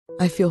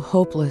I feel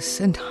hopeless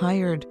and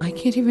tired. I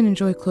can't even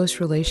enjoy close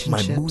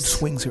relationships. My mood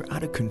swings are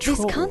out of control.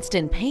 This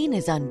constant pain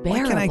is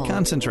unbearable. Why can't I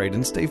concentrate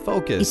and stay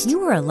focused? If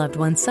you or a loved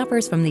one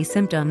suffers from these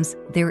symptoms,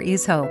 there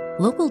is hope.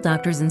 Local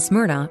doctors in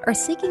Smyrna are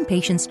seeking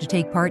patients to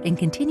take part in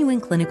continuing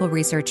clinical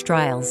research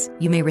trials.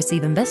 You may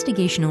receive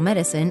investigational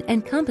medicine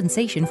and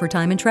compensation for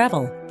time and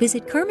travel.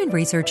 Visit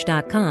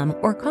carmanresearch.com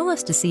or call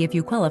us to see if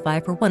you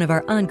qualify for one of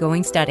our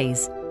ongoing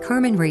studies.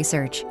 Carman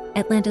Research,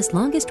 Atlanta's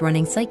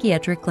longest-running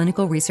psychiatric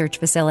clinical research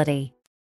facility.